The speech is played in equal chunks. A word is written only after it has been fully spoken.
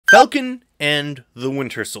Falcon and the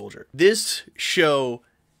Winter Soldier. This show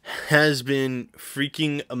has been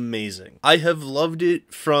freaking amazing. I have loved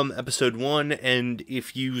it from episode 1, and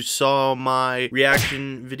if you saw my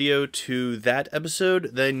reaction video to that episode,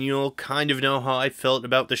 then you'll kind of know how I felt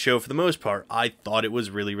about the show for the most part. I thought it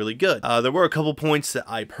was really, really good. There were a couple points that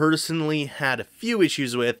I personally had a few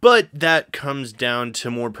issues with, but that comes down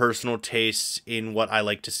to more personal tastes in what I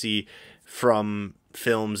like to see from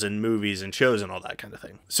films and movies and shows and all that kind of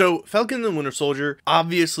thing. So Falcon and the Winter Soldier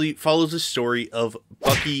obviously follows the story of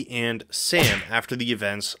Bucky and Sam after the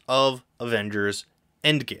events of Avengers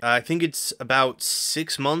Endgame. I think it's about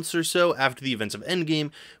 6 months or so after the events of Endgame,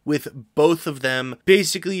 with both of them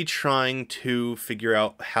basically trying to figure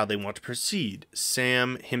out how they want to proceed.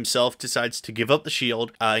 Sam himself decides to give up the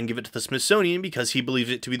shield and give it to the Smithsonian because he believes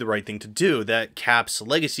it to be the right thing to do, that Cap's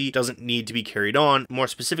legacy doesn't need to be carried on, more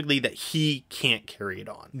specifically that he can't carry it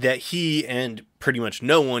on, that he and pretty much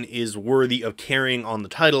no one is worthy of carrying on the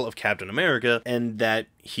title of Captain America, and that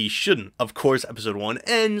he shouldn't. Of course, episode 1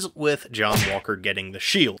 ends with John Walker getting the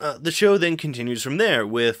shield. The show then continues from there,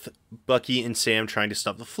 with Bucky and Sam trying to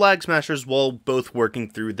stop the Flag Smashers while both working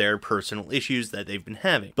through their personal issues that they've been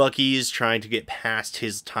having. Bucky is trying to get past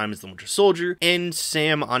his time as the Winter Soldier, and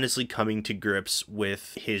Sam honestly coming to grips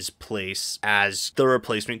with his place as the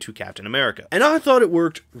replacement to Captain America. And I thought it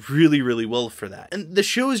worked really, really well for that. And the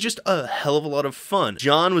show is just a hell of a lot of fun.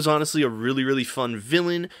 John was honestly a really, really fun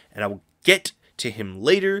villain, and I will get to him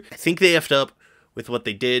later. I think they effed up with what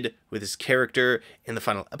they did with his character in the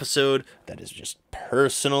final episode. That is just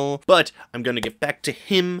personal, but I'm gonna get back to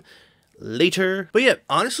him later. But yeah,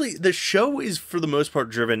 honestly, the show is for the most part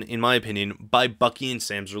driven, in my opinion, by Bucky and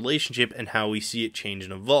Sam's relationship and how we see it change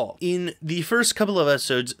and evolve. In the first couple of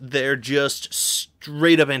episodes, they're just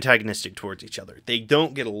straight up antagonistic towards each other. They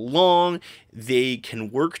don't get along. They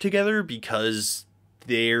can work together because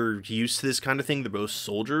they're used to this kind of thing. They're both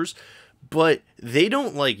soldiers, but they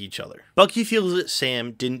don't like each other. Bucky feels that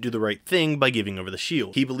Sam didn't do the right thing by giving over the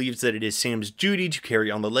shield. He believes that it is Sam's duty to carry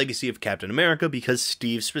on the legacy of Captain America because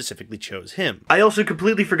Steve specifically chose him. I also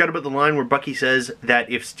completely forgot about the line where Bucky says that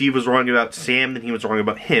if Steve was wrong about Sam, then he was wrong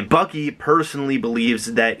about him. Bucky personally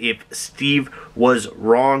believes that if Steve was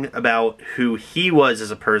wrong about who he was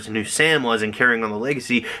as a person, who Sam was, and carrying on the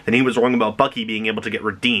legacy, then he was wrong about Bucky being able to get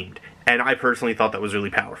redeemed. And I personally thought that was really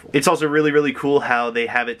powerful. It's also really, really cool how they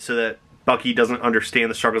have it so that Bucky doesn't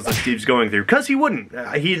understand the struggles that Steve's going through, because he wouldn't.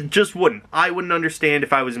 He just wouldn't. I wouldn't understand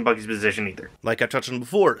if I was in Bucky's position either. Like I touched on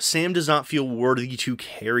before, Sam does not feel worthy to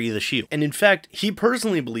carry the shield. And in fact, he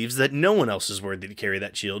personally believes that no one else is worthy to carry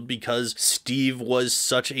that shield because Steve was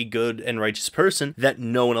such a good and righteous person that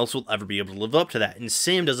no one else will ever be able to live up to that. And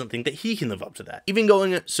Sam doesn't think that he can live up to that. Even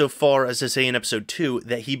going so far as to say in episode 2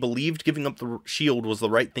 that he believed giving up the shield was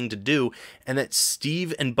the right thing to do, and that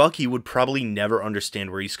Steve and Bucky would probably never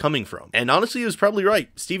understand where he's coming from. And honestly, he was probably right.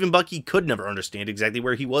 Steve and Bucky could never understand exactly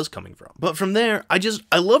where he was coming from. But from there, I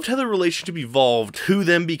loved how the relationship evolved to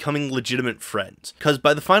them becoming legitimate friends. Because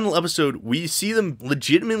by the final episode, we see them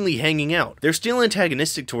legitimately hanging out. They're still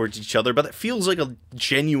antagonistic towards each other, but it feels like a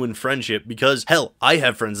genuine friendship because, hell, I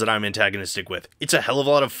have friends that I'm antagonistic with. It's a hell of a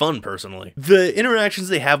lot of fun, personally. The interactions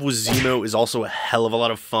they have with Zemo is also a hell of a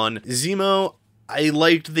lot of fun. Zemo, I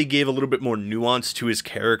liked they gave a little bit more nuance to his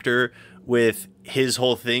character, with his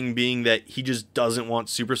whole thing being that he just doesn't want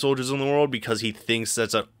super soldiers in the world because he thinks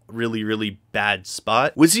that's a really, really bad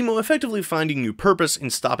spot. With Zemo effectively finding new purpose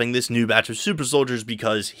in stopping this new batch of super soldiers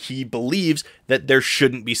because he believes that there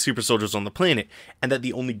shouldn't be super soldiers on the planet, and that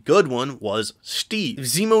the only good one was Steve.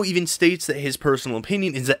 Zemo even states that his personal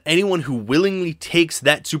opinion is that anyone who willingly takes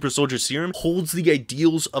that super soldier serum holds the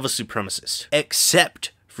ideals of a supremacist,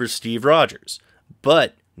 except for Steve Rogers.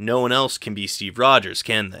 But no one else can be Steve Rogers,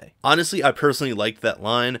 can they? Honestly, I personally liked that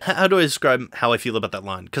line. How do I describe how I feel about that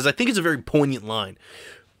line? Because I think it's a very poignant line.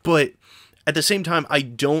 But at the same time, I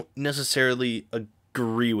don't necessarily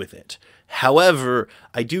agree with it. However,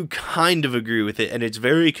 I do kind of agree with it, and it's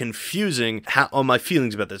very confusing on my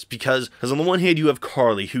feelings about this, because on the one hand, you have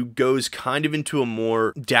Carly, who goes kind of into a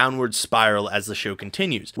more downward spiral as the show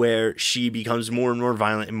continues, where she becomes more and more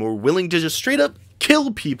violent and more willing to just straight up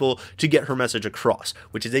kill people to get her message across,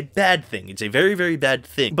 which is a bad thing. It's a very, very bad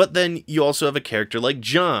thing. But then you also have a character like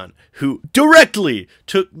John, who directly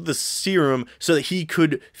took the serum so that he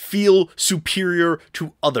could feel superior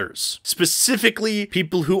to others, specifically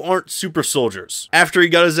people who aren't super soldiers, after he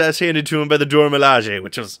got his ass handed to him by the Dora Milaje,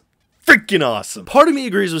 which was freaking awesome. Part of me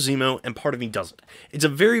agrees with Zemo, and part of me doesn't. It's a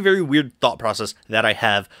very, very weird thought process that I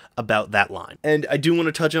have about that line. And I do want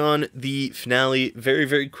to touch on the finale very,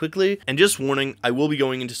 very quickly. And just warning, I will be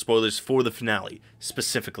going into spoilers for the finale,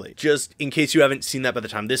 specifically. Just in case you haven't seen that by the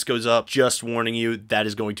time this goes up, just warning you, that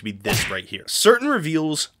is going to be this right here. Certain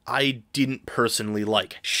reveals I didn't personally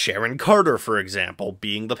like. Sharon Carter, for example,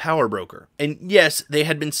 being the power broker. And yes, they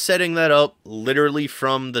had been setting that up literally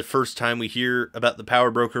from the first time we hear about the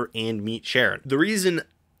power broker and meet Sharon. The reason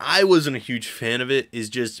I wasn't a huge fan of it is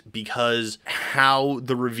just because how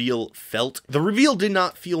the reveal felt. The reveal did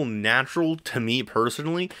not feel natural to me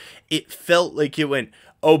personally. It felt like it went,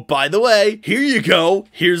 oh, by the way, here you go.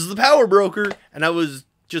 Here's the power broker. And I was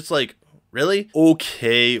just like, really?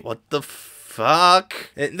 Okay, what the fuck?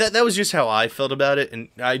 And that was just how I felt about it. And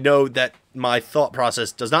I know that my thought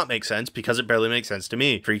process does not make sense because it barely makes sense to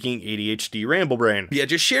me. Freaking ADHD ramble brain. But yeah,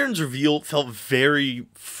 just Sharon's reveal felt very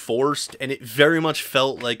forced, and it very much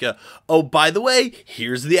felt like a, oh, by the way,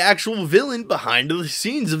 here's the actual villain behind the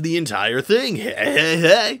scenes of the entire thing.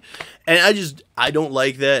 Hey. And I don't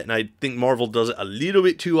like that, and I think Marvel does it a little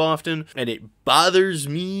bit too often, and it bothers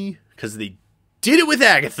me because they did it with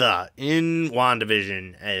Agatha in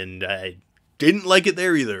WandaVision, and I didn't like it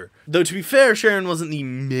there either. Though, to be fair, Sharon wasn't the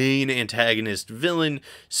main antagonist villain,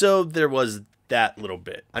 so there was that little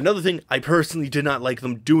bit. Another thing I personally did not like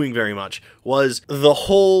them doing very much was the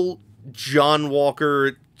whole John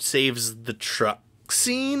Walker saves the truck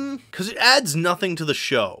scene, because it adds nothing to the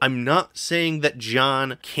show. I'm not saying that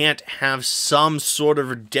John can't have some sort of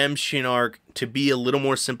redemption arc to be a little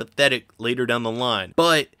more sympathetic later down the line,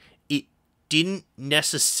 but it didn't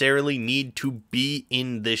necessarily need to be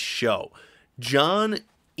in this show. John,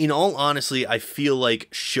 in all honesty, I feel like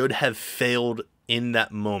should have failed in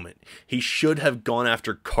that moment. He should have gone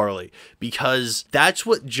after Carly, because that's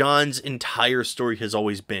what John's entire story has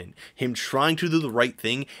always been. Him trying to do the right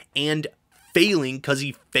thing and failing because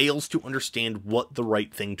he fails to understand what the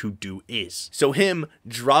right thing to do is. So him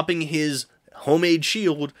dropping his homemade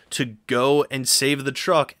shield to go and save the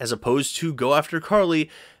truck as opposed to go after Carly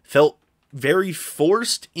felt very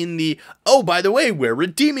forced in the, oh, by the way, we're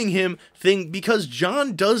redeeming him thing, because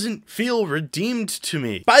John doesn't feel redeemed to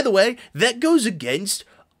me. By the way, that goes against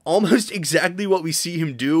almost exactly what we see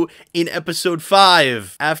him do in episode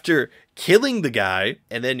 5 after killing the guy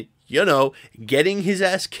and then, you know, getting his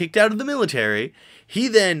ass kicked out of the military. He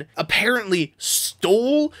then apparently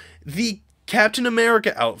stole the Captain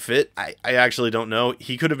America outfit. I actually don't know.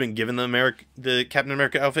 He could have been given the Captain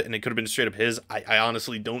America outfit and it could have been straight up his. I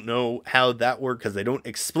honestly don't know how that worked because they don't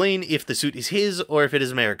explain if the suit is his or if it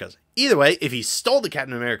is America's. Either way, if he stole the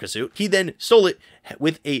Captain America suit, he then stole it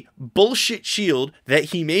with a bullshit shield that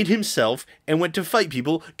he made himself and went to fight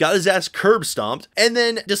people, got his ass curb stomped, and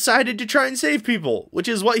then decided to try and save people, which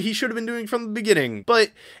is what he should have been doing from the beginning.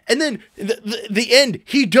 But, and then the end,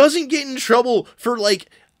 he doesn't get in trouble for, like,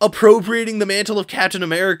 appropriating the mantle of Captain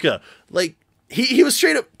America. Like, he was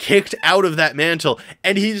straight up kicked out of that mantle,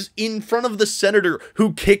 and he's in front of the senator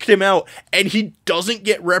who kicked him out, and he doesn't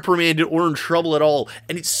get reprimanded or in trouble at all,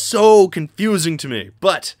 and it's so confusing to me.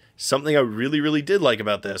 But something I really, really did like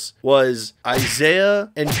about this was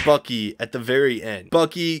Isaiah and Bucky at the very end.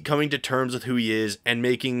 Bucky coming to terms with who he is and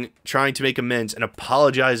trying to make amends and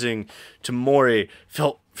apologizing to Maury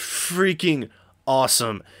felt freaking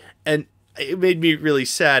awesome. And it made me really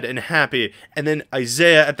sad and happy. And then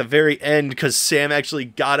Isaiah at the very end, because Sam actually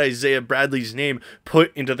got Isaiah Bradley's name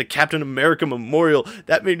put into the Captain America Memorial,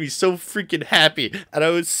 that made me so freaking happy. And I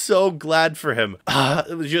was so glad for him.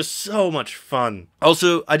 It was just so much fun.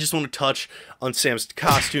 Also, I just want to touch on Sam's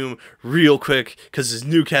costume real quick, because his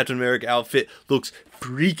new Captain America outfit looks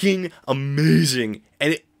freaking amazing.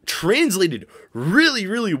 And it translated really,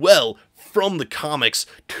 really well from the comics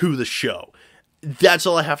to the show. That's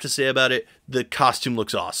all I have to say about it. The costume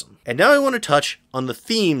looks awesome. And now I want to touch on the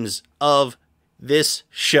themes of this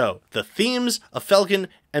show. The themes of Falcon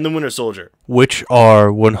and the Winter Soldier, which are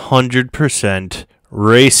 100%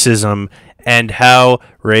 racism and how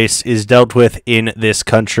race is dealt with in this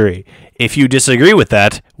country. If you disagree with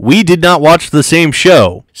that, we did not watch the same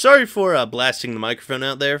show. Sorry for blasting the microphone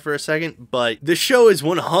out there for a second, but the show is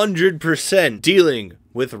 100% dealing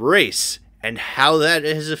with race and how that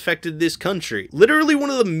has affected this country. Literally one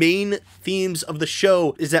of the main themes of the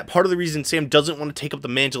show is that part of the reason Sam doesn't want to take up the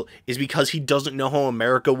mantle is because he doesn't know how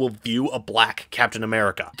America will view a black Captain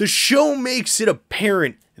America. The show makes it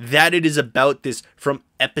apparent that it is about this from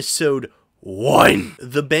episode 1.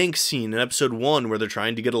 The bank scene in episode 1 where they're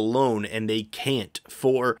trying to get a loan and they can't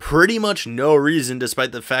for pretty much no reason,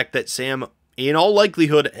 despite the fact that Sam in all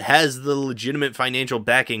likelihood, has the legitimate financial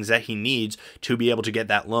backings that he needs to be able to get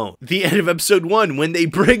that loan. The end of episode 1, when they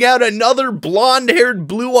bring out another blonde-haired,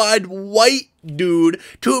 blue-eyed, white dude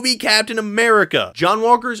to be Captain America. John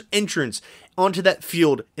Walker's entrance onto that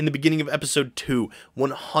field in the beginning of episode 2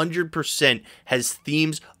 100% has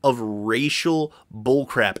themes of racial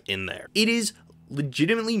bullcrap in there. It is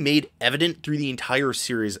legitimately made evident through the entire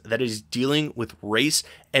series that it is dealing with race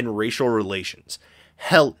and racial relations.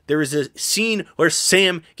 Hell, there is a scene where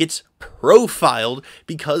Sam gets profiled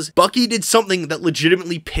because Bucky did something that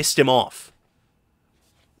legitimately pissed him off.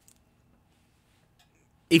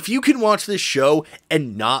 If you can watch this show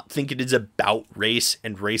and not think it is about race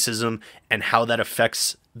and racism and how that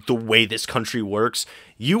affects the way this country works,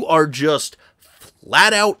 you are just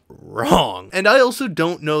flat out wrong. And I also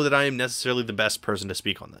don't know that I am necessarily the best person to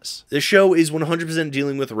speak on this. The show is 100%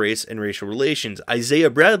 dealing with race and racial relations. Isaiah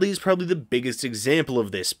Bradley is probably the biggest example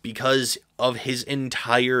of this because of his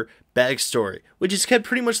entire backstory, which is kept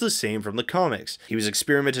pretty much the same from the comics. He was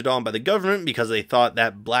experimented on by the government because they thought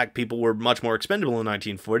that black people were much more expendable in the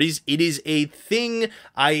 1940s. It is a thing.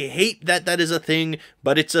 I hate that that is a thing,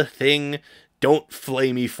 but it's a thing. Don't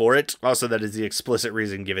flay me for it. Also, that is the explicit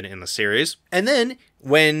reason given in the series. And then,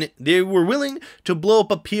 when they were willing to blow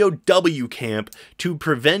up a POW camp to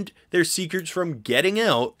prevent their secrets from getting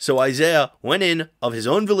out, so Isaiah went in of his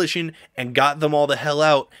own volition and got them all the hell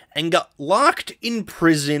out and got locked in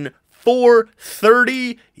prison for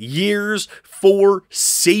 30 years for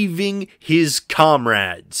saving his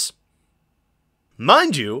comrades.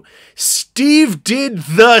 Mind you, Steve did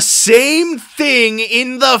the same thing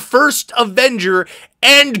in the first Avenger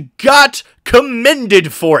and got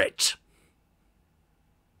commended for it.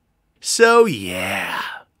 So yeah,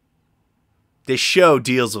 this show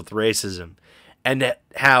deals with racism and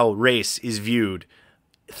how race is viewed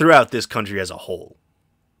throughout this country as a whole.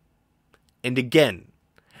 And again,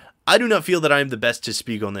 I do not feel that I am the best to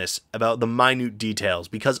speak on this about the minute details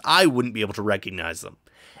because I wouldn't be able to recognize them.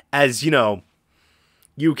 As, you know,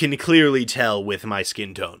 you can clearly tell with my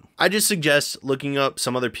skin tone. I just suggest looking up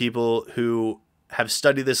some other people who have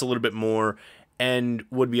studied this a little bit more and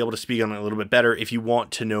would be able to speak on it a little bit better if you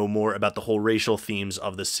want to know more about the whole racial themes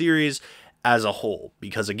of the series as a whole.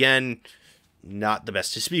 Because again, not the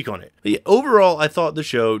best to speak on it. But yeah, overall, I thought the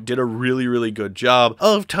show did a really, really good job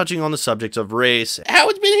of touching on the subjects of race, how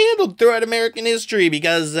it's been handled throughout American history,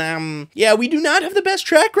 because, yeah, we do not have the best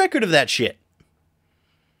track record of that shit.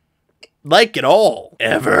 Like at all.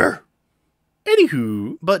 Ever.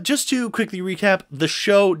 Anywho, but just to quickly recap, the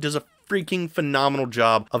show does a freaking phenomenal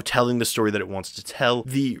job of telling the story that it wants to tell.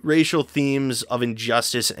 The racial themes of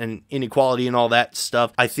injustice and inequality and all that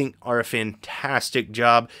stuff, I think, are a fantastic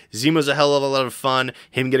job. Zemo's a hell of a lot of fun.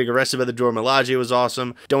 Him getting arrested by the Dora Milaje was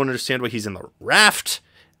awesome. Don't understand why he's in the raft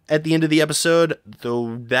at the end of the episode,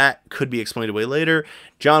 though that could be explained away later.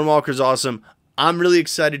 John Walker's awesome. I'm really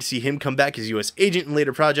excited to see him come back as U.S. agent in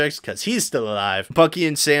later projects because he's still alive. Bucky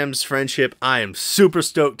and Sam's friendship, I am super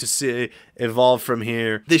stoked to see evolve from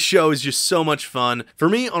here. This show is just so much fun. For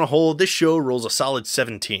me, on a whole, this show rolls a solid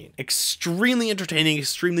 17. Extremely entertaining,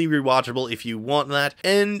 extremely rewatchable if you want that,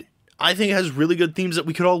 and I think it has really good themes that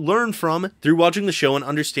we could all learn from through watching the show and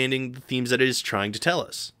understanding the themes that it is trying to tell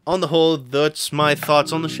us. On the whole, that's my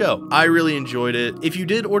thoughts on the show. I really enjoyed it. If you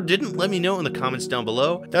did or didn't, let me know in the comments down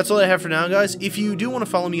below. That's all I have for now, guys. If you do want to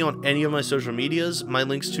follow me on any of my social medias, my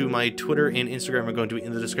links to my Twitter and Instagram are going to be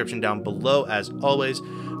in the description down below, as always.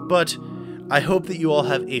 But I hope that you all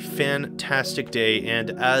have a fantastic day, and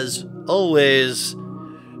as always,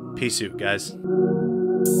 peace out, guys.